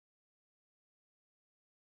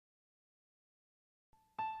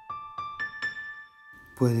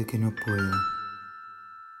Puede que no pueda.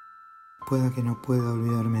 Pueda que no pueda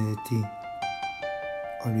olvidarme de ti.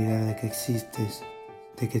 Olvidar de que existes,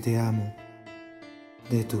 de que te amo,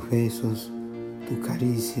 de tus besos, tus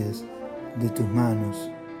caricias, de tus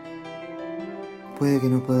manos. Puede que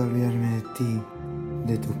no pueda olvidarme de ti,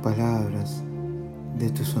 de tus palabras,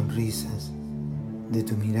 de tus sonrisas, de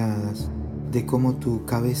tus miradas, de cómo tu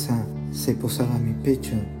cabeza se posaba en mi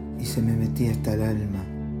pecho y se me metía hasta el alma.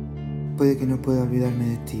 Puede que no pueda olvidarme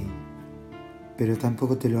de ti, pero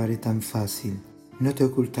tampoco te lo haré tan fácil. No te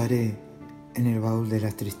ocultaré en el baúl de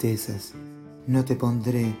las tristezas, no te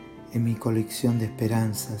pondré en mi colección de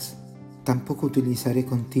esperanzas, tampoco utilizaré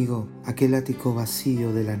contigo aquel ático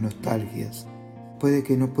vacío de las nostalgias. Puede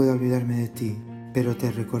que no pueda olvidarme de ti, pero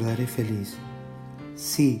te recordaré feliz.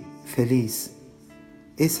 Sí, feliz.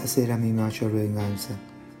 Esa será mi mayor venganza.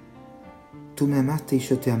 Tú me amaste y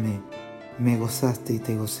yo te amé, me gozaste y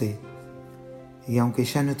te gocé. Y aunque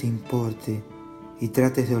ya no te importe y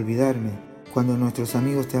trates de olvidarme, cuando nuestros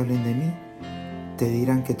amigos te hablen de mí, te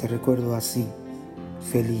dirán que te recuerdo así,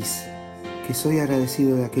 feliz, que soy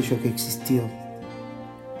agradecido de aquello que existió,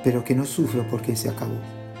 pero que no sufro porque se acabó.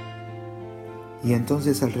 Y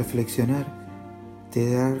entonces al reflexionar,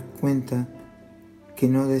 te darás cuenta que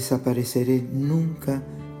no desapareceré nunca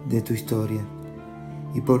de tu historia.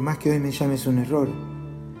 Y por más que hoy me llames un error,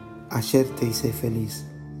 ayer te hice feliz.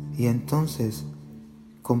 Y entonces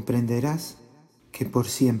comprenderás que por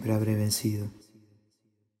siempre habré vencido.